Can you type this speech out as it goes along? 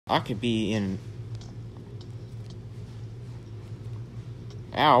I could be in...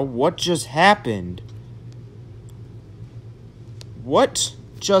 Ow, what just happened? What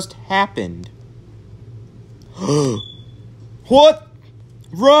just happened? What?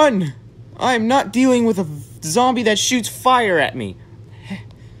 Run! I'm not dealing with a zombie that shoots fire at me.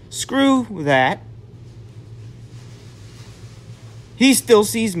 Screw that. He still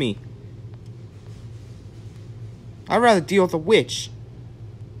sees me. I'd rather deal with a witch.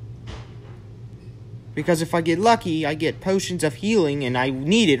 Because if I get lucky, I get potions of healing, and I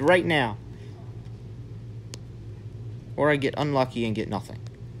need it right now. Or I get unlucky and get nothing.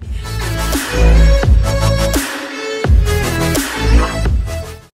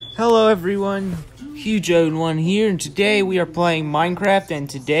 Hello everyone, HugeOwen1 here, and today we are playing Minecraft, and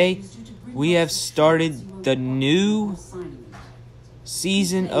today we have started the new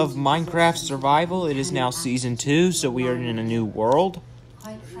season of Minecraft Survival. It is now season 2, so we are in a new world.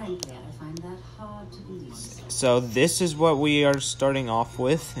 So this is what we are starting off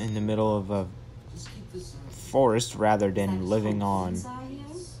with, in the middle of a forest rather than living on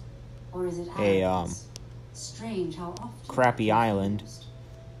a crappy island.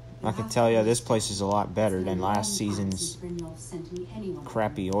 I can tell you this place is a lot better than last season's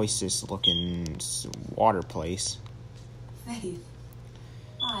crappy oasis looking water place. Faith.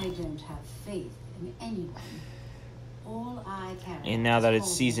 I don't have faith in anyone. All I care about. And now that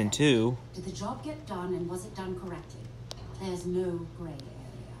it's season 2, did the job get done, and was it done correctly? There's no gray area.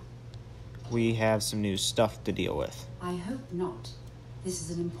 we have some new stuff to deal with. I hope not. This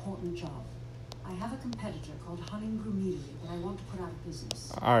is an important job. I have a competitor called Hunningbrew Meadery that I want to put out of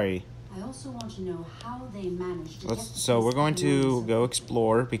business. Alright. I also want to know how they managed to So we're going to go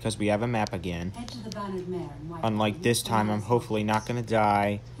explore because we have a map again. Head to the Bannered Mare in White Unlike this time, I'm hopefully not going to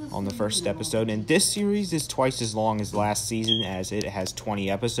die on the first episode. And this series is twice as long as last season, as it has 20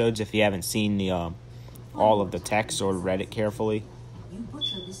 episodes. If you haven't seen the all of the text or read it carefully. You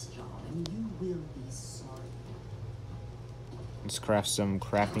butcher this job and you will be sorry. Let's craft some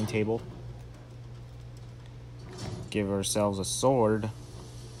crafting table. Give ourselves a sword.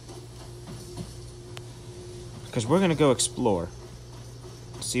 Because we're going to go explore.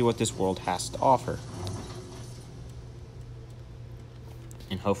 See what this world has to offer.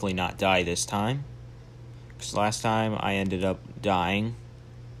 And hopefully not die this time. Because last time I ended up dying.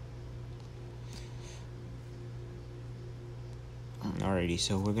 Alrighty,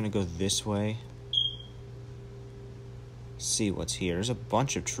 so we're going to go this way. See what's here. There's a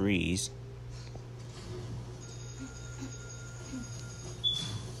bunch of trees.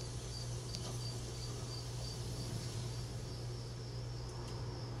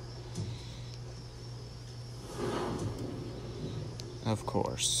 Of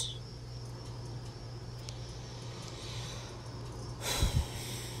course.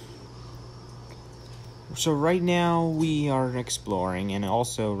 So right now we are exploring, and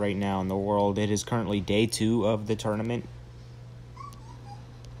also right now in the world it is currently day 2 of the tournament.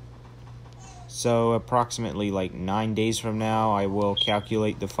 So approximately like 9 days from now I will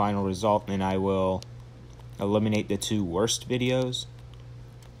calculate the final result, and I will eliminate the 2 worst videos.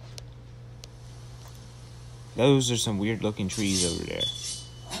 Those are some weird looking trees over there.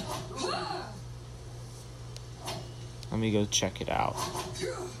 Let me go check it out.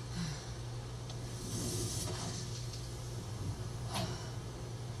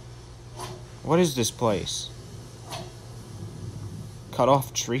 What is this place? Cut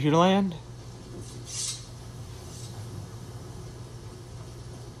off tree land?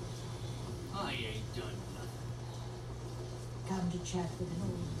 I ain't done nothing. Come to chat with an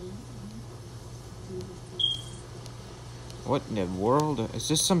old What in the world? Is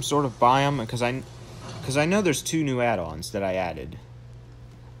this some sort of biome? Because I know there's 2 new add-ons that I added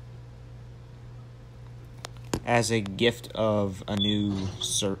as a gift of a new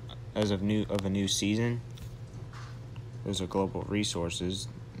a new season. Those are global resources.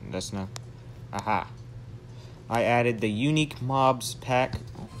 That's not. Aha! I added the unique mobs pack,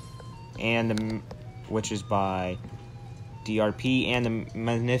 and which is by DRP, and the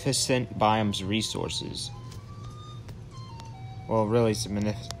magnificent biomes resources. Well, really, it's a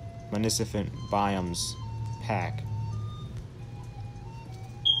magnificent biomes pack.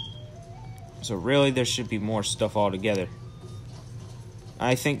 So really, there should be more stuff altogether.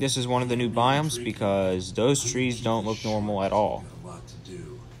 I think this is one of the new biomes because those trees don't look normal at all.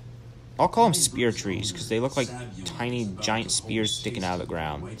 I'll call them spear trees because they look like tiny, giant spears sticking out of the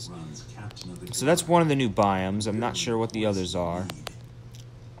ground. So that's one of the new biomes. I'm not sure what the others are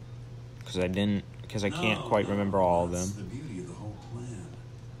because I can't quite remember all of them.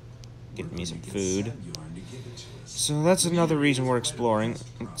 Get me some food. So that's another reason we're exploring.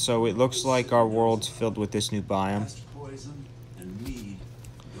 So it looks like our world's filled with this new biome.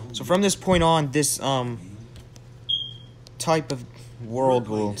 So from this point on, this type of world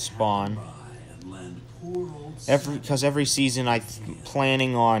will spawn. Because every season I'm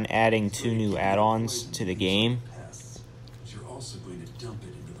planning on adding 2 new add-ons to the game.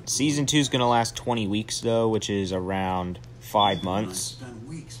 Season 2 is going to last 20 weeks though, which is around 5 months.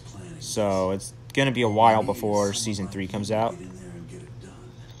 So it's going to be a while before Season 3 comes out.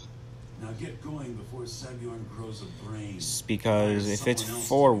 Because if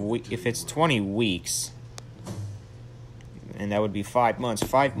it's 20 weeks, and that would be 5 months.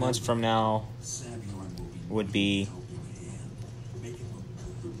 5 months from now would be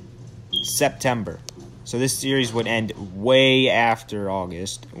September. So this series would end way after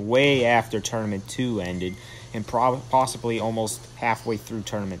August, way after Tournament 2 ended, and possibly almost halfway through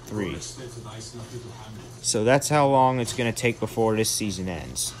Tournament 3. So that's how long it's going to take before this season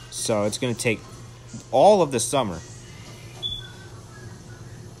ends. So it's going to take all of the summer.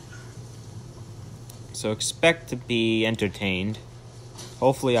 So expect to be entertained.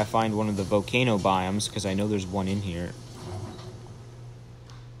 Hopefully I find one of the volcano biomes, because I know there's one in here.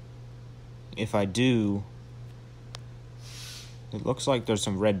 If I do, it looks like there's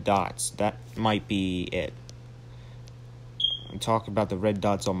some red dots. That might be it. I'm talking about the red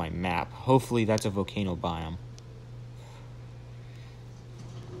dots on my map. Hopefully that's a volcano biome.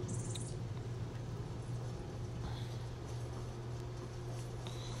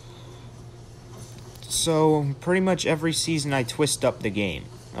 So, pretty much every season I twist up the game.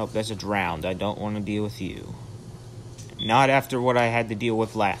 Oh, that's a drowned. I don't want to deal with you. Not after what I had to deal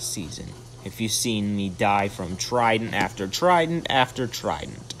with last season. If you've seen me die from trident after trident after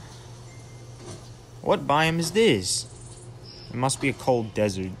trident. What biome is this? It must be a cold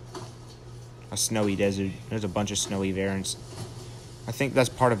desert. A snowy desert. There's a bunch of snowy variants. I think that's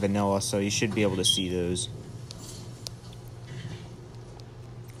part of vanilla, so you should be able to see those.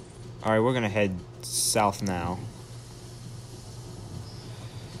 Alright, we're gonna head south now.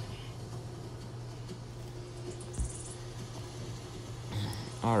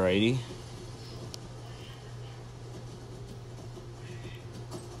 Alrighty.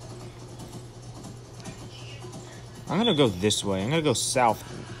 I'm gonna go this way. I'm gonna go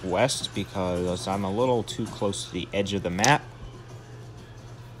southwest because I'm a little too close to the edge of the map.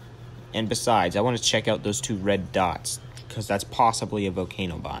 And besides, I want to check out those 2 red dots because that's possibly a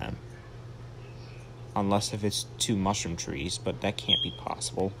volcano biome. Unless if it's 2 mushroom trees, but that can't be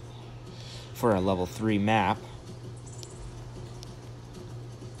possible for a level 3 map.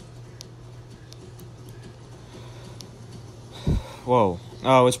 Whoa.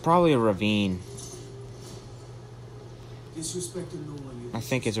 Oh, it's probably a ravine. I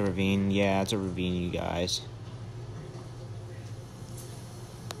think it's a ravine. Yeah, it's a ravine, you guys.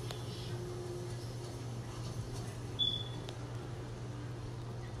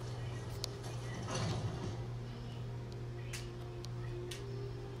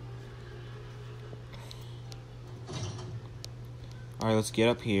 Alright, let's get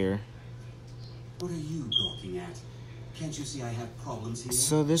up here. What are you gawking at? Can't you see I have problems here?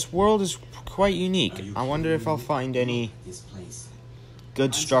 So this world is quite unique. I wonder if I'll find any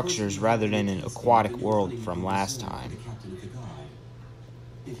good structures rather than an aquatic world from last time.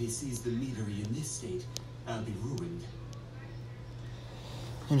 If he sees the meadery in this state, I'll be ruined.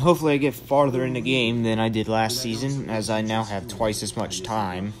 And hopefully I get farther in the game than I did last season, as I now have twice as much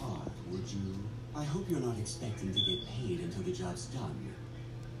time. I hope you're not expecting to get paid until the job's done.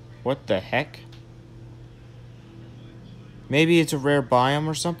 What the heck? Maybe it's a rare biome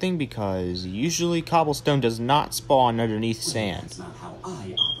or something, because usually cobblestone does not spawn underneath sand. That's not how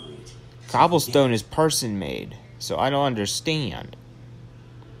I operate. Cobblestone is person-made, so I don't understand.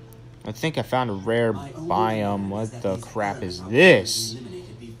 I think I found a rare biome. What the crap is this?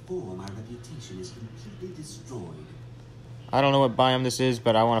 I don't know what biome this is,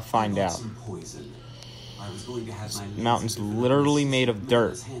 but I want to find out. This mountain's literally made of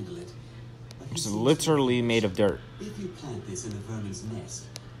dirt. It's literally made of dirt. If you plant this in the vermin's nest,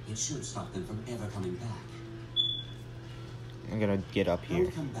 it should stop them from ever coming back. I'm gonna get up here.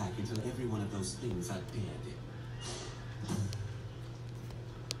 Don't come back until every one of those things are dead.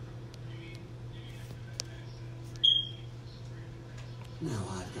 Now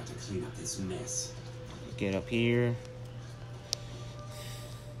I've got to clean up this mess. Get up here.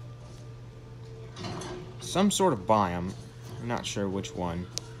 Some sort of biome. I'm not sure which one.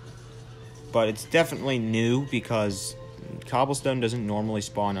 But it's definitely new because cobblestone doesn't normally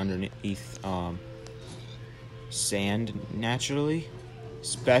spawn underneath sand naturally.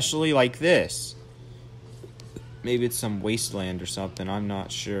 Especially like this. Maybe it's some wasteland or something. I'm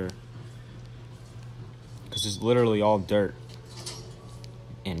not sure. Because it's literally all dirt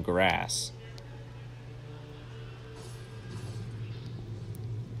and grass.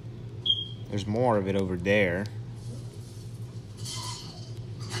 There's more of it over there.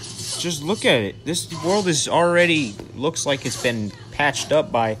 Just look at it. This world is already looks like it's been patched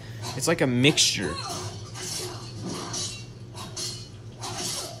up by... It's like a mixture.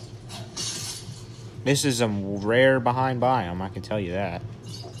 This is a rare behind biome, I can tell you that.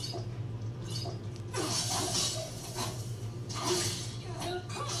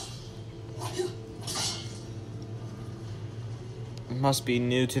 It must be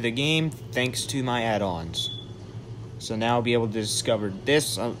new to the game thanks to my add-ons. So now I'll be able to discover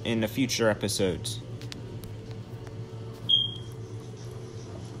this in the future episodes.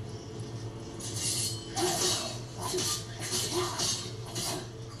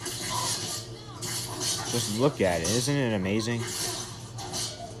 Just look at it. Isn't it amazing?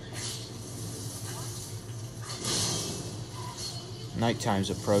 Nighttime's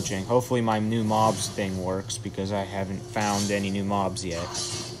approaching. Hopefully my new mobs thing works because I haven't found any new mobs yet.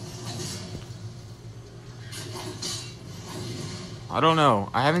 I don't know.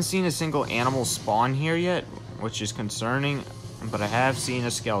 I haven't seen a single animal spawn here yet, which is concerning, but I have seen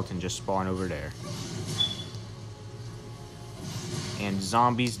a skeleton just spawn over there. And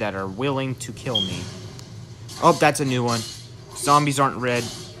zombies that are willing to kill me. Oh, that's a new one. Zombies aren't red.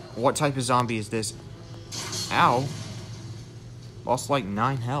 What type of zombie is this? Ow. Lost like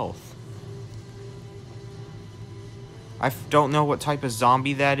 9 health. I don't know what type of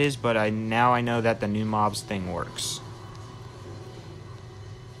zombie that is, but now I know that the new mobs thing works.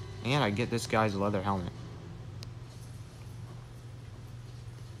 And I get this guy's leather helmet.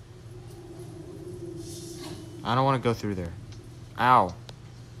 I don't want to go through there. Ow.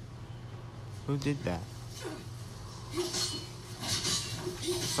 Who did that?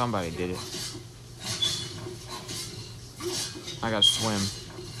 Somebody did it. I gotta swim.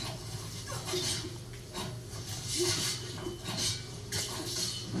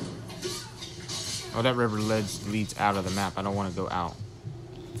 Oh, that river leads out of the map. I don't want to go out.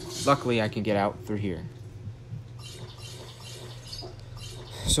 Luckily, I can get out through here.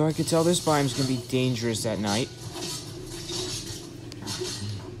 So I can tell this biome's gonna be dangerous at night.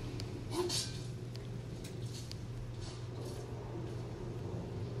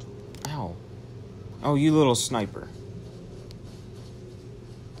 Ow. Oh, you little sniper.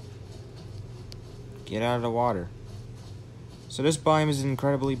 Get out of the water. So this biome is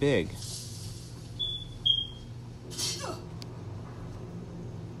incredibly big.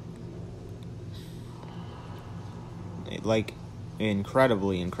 Like,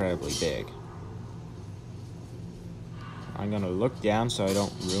 incredibly big. I'm gonna look down so I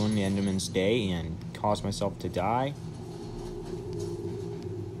don't ruin the Enderman's day and cause myself to die.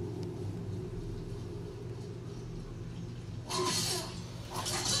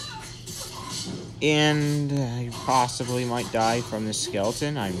 And I possibly might die from this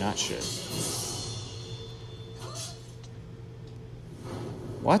skeleton, I'm not sure.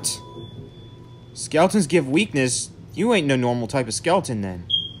 What? Skeletons give weakness? You ain't no normal type of skeleton then.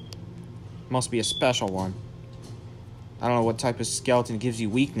 Must be a special one. I don't know what type of skeleton gives you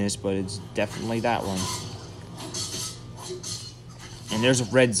weakness, but it's definitely that one. And there's a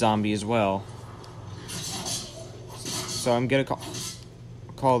red zombie as well. So I'm gonna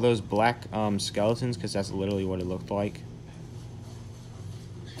call those black skeletons because that's literally what it looked like.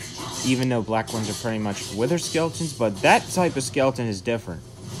 Even though black ones are pretty much wither skeletons, but that type of skeleton is different.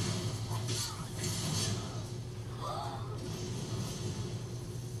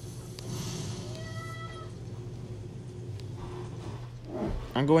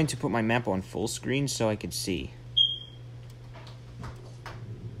 I'm going to put my map on full screen so I can see.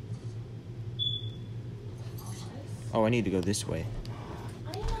 Oh, I need to go this way.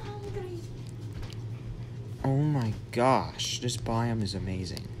 Oh my gosh, this biome is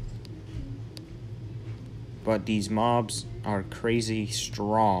amazing. But these mobs are crazy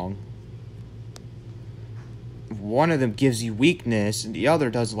strong. One of them gives you weakness, and the other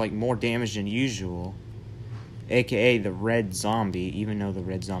does like more damage than usual. AKA the red zombie, even though the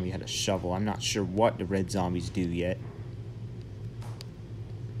red zombie had a shovel. I'm not sure what the red zombies do yet.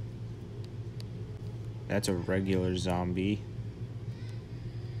 That's a regular zombie.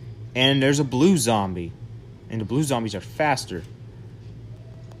 And there's a blue zombie. And the blue zombies are faster.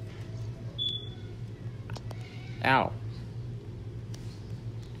 Ow.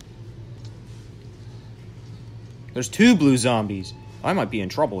 There's 2 blue zombies. I might be in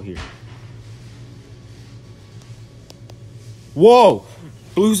trouble here. Whoa!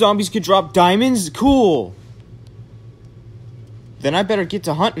 Blue zombies could drop diamonds? Cool! Then I better get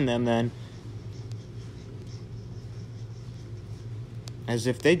to hunting them then. As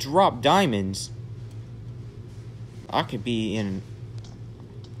if they drop diamonds, I could be in...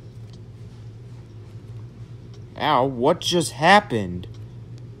 Ow, what just happened?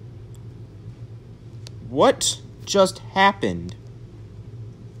 What just happened?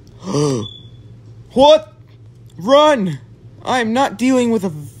 What? Run! I am not dealing with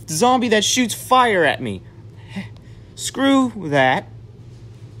a zombie that shoots fire at me. Screw that.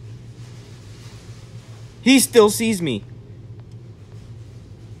 He still sees me.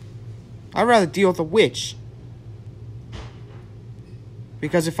 I'd rather deal with a witch.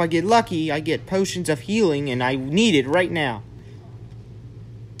 Because if I get lucky, I get potions of healing and I need it right now.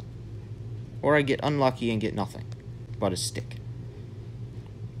 Or I get unlucky and get nothing but a stick.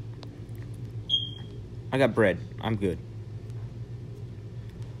 I got bread. I'm good.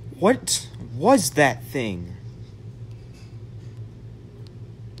 What was that thing?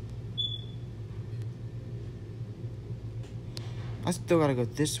 I still gotta go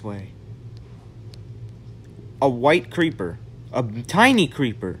this way. A white creeper. A tiny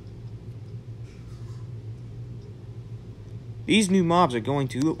creeper. These new mobs are going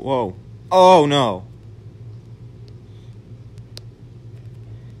to... Whoa. Oh, no.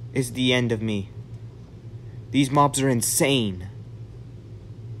 It's the end of me. These mobs are insane.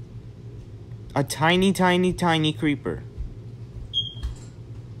 A tiny, tiny, tiny creeper.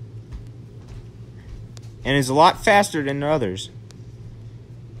 And is a lot faster than the others.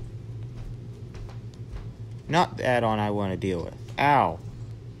 Not the add-on I want to deal with. Ow.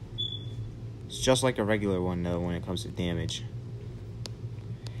 It's just like a regular one, though, when it comes to damage.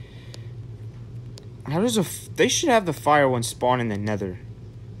 How does they should have the fire one spawn in the nether.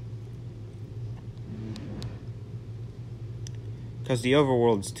 Because the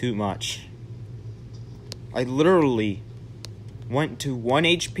overworld is too much. I literally went to 1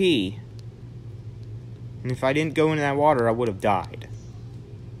 HP. And if I didn't go into that water, I would have died.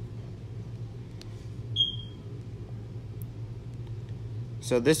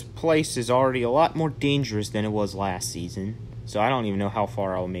 So this place is already a lot more dangerous than it was last season. So I don't even know how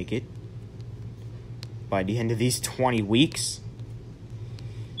far I'll make it. By the end of these 20 weeks.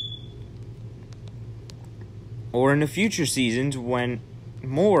 Or in the future seasons when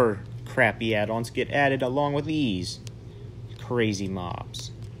more crappy add-ons get added along with these crazy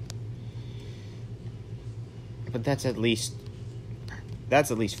mobs. But that's at least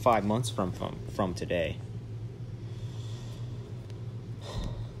 5 months from today.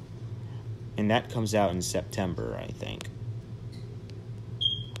 And that comes out in September, I think.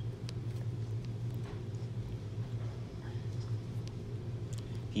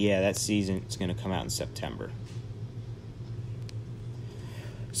 Yeah, that season is going to come out in September.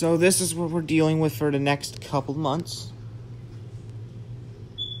 So this is what we're dealing with for the next couple months.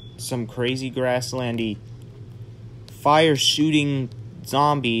 Some crazy grasslandy fire shooting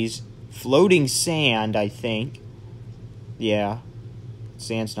zombies, floating sand, I think. Yeah.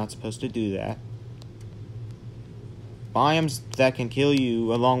 Sand's not supposed to do that. Biomes that can kill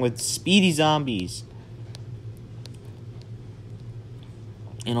you, along with speedy zombies.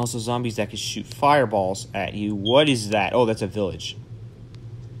 And also zombies that can shoot fireballs at you. What is that? Oh, that's a village.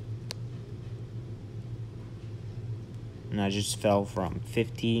 And I just fell from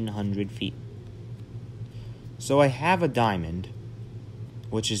 1,500 feet. So I have a diamond,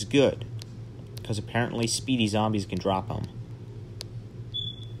 which is good. Because apparently speedy zombies can drop them.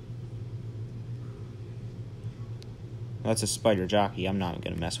 That's a spider jockey. I'm not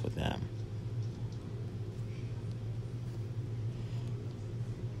going to mess with them.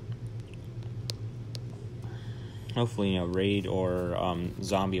 Hopefully, raid or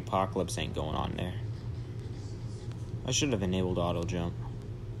zombie apocalypse ain't going on there. I should have enabled auto jump.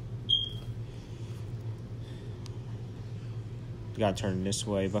 Gotta turn this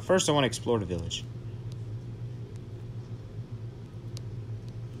way. But first, I want to explore the village.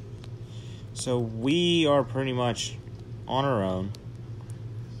 So we are pretty much on our own.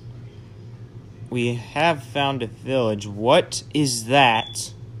 We have found a village. What is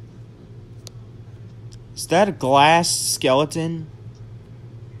that? Is that a glass skeleton?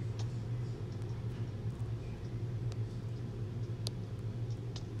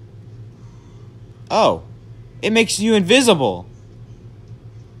 Oh, it makes you invisible.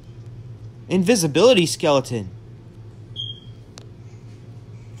 Invisibility skeleton.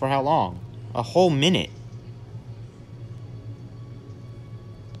 For how long? A whole minute.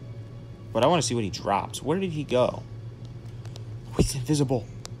 But I want to see what he drops. Where did he go? Oh, he's invisible.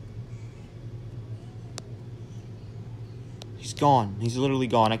 He's gone. He's literally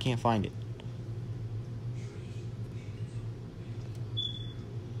gone. I can't find it.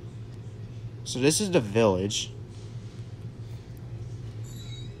 So this is the village,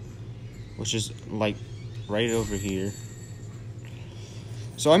 which is like right over here.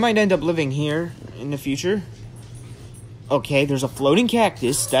 So I might end up living here in the future. Okay, there's a floating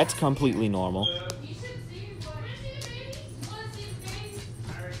cactus. That's completely normal.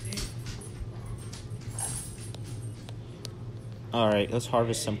 Alright, let's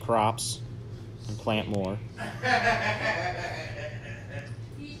harvest some crops and plant more.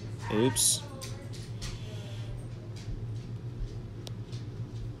 Oops.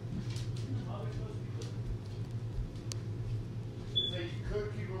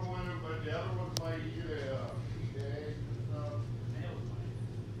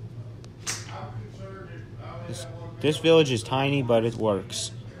 This village is tiny, but it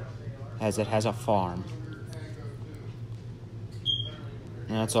works, as it has a farm.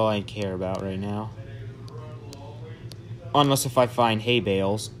 And that's all I care about right now. Unless if I find hay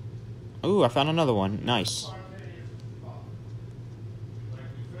bales. Ooh, I found another one. Nice.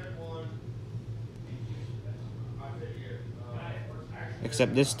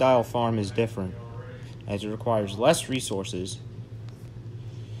 Except this style farm is different, as it requires less resources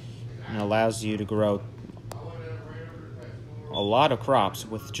and allows you to grow a lot of crops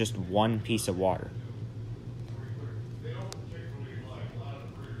with just one piece of water.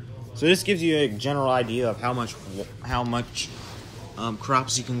 So this gives you a general idea of how much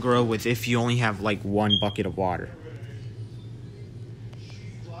crops you can grow with if you only have like one bucket of water.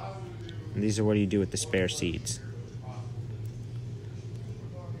 And these are what you do with the spare seeds.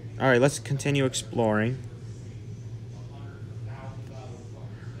 Alright, let's continue exploring.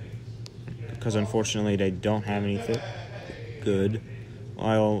 Because unfortunately they don't have anything good.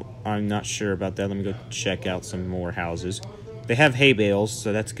 Well, I'm not sure about that. Let me go check out some more houses. They have hay bales,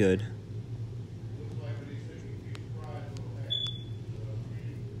 so that's good.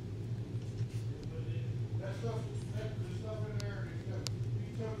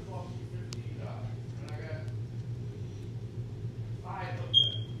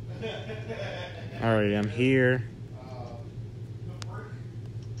 Alright, I'm here.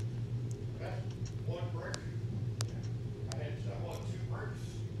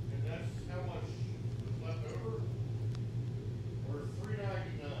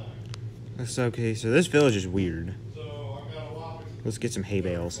 That's okay, so this village is weird. Let's get some hay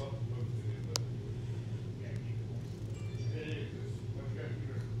bales.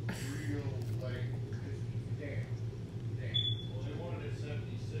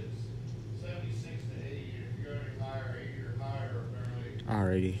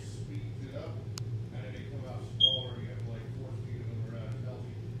 Alrighty.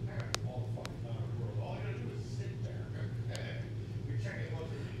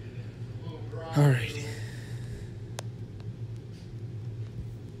 Alrighty.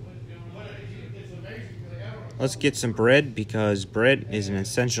 Let's get some bread, because bread is an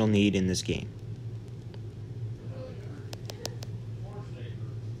essential need in this game.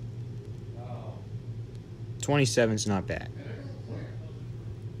 27's not bad.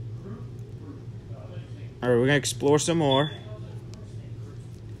 Alright, we're going to explore some more.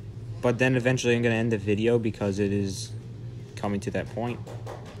 But then eventually I'm going to end the video because it is coming to that point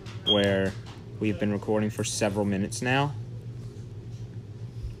where we've been recording for several minutes now.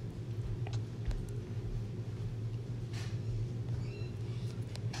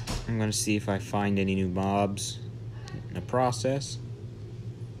 I'm going to see if I find any new mobs in the process.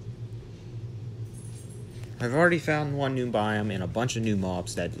 I've already found one new biome and a bunch of new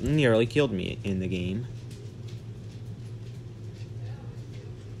mobs that nearly killed me in the game.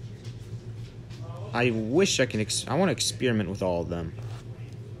 I wish I can, I want to experiment with all of them.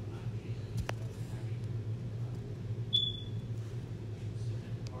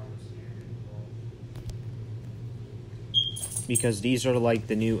 Because these are like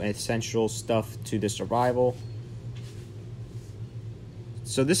the new essential stuff to the survival.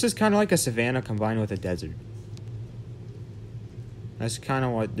 So this is kind of like a savanna combined with a desert. That's kind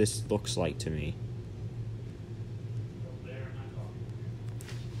of what this looks like to me.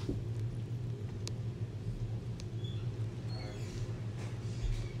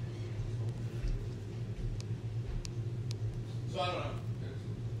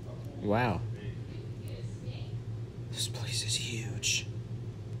 Wow. This place is huge.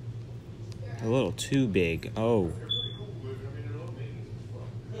 A little too big. Oh.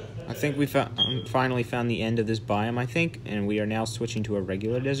 I think we finally found the end of this biome, I think, and we are now switching to a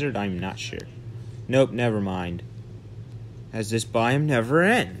regular desert. I'm not sure. Nope, never mind. As this biome never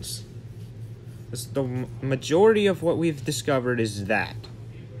ends. The majority of what we've discovered is that.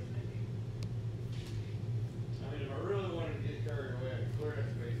 I mean, if I really wanted to get carried away, I could clear that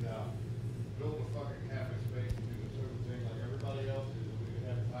space out, build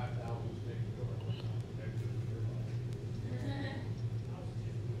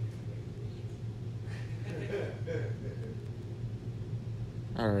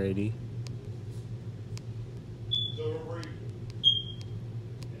Alrighty. So where were you?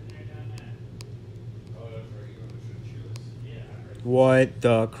 Oh, that's right. You should choose. What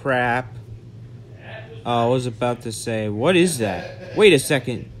the crap? I was about to say, what is that? Wait a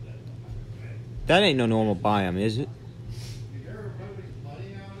second. That ain't no normal biome, is it? You ever put any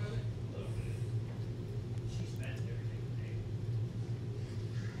money out of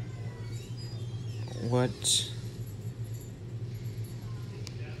it? What?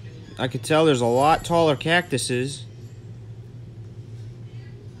 I could tell there's a lot taller cactuses.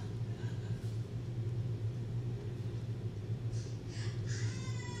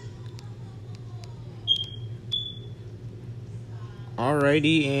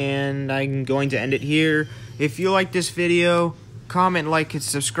 Alrighty, and I'm going to end it here. If you like this video, comment, like, and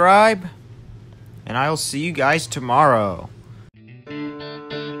subscribe. And I'll see you guys tomorrow.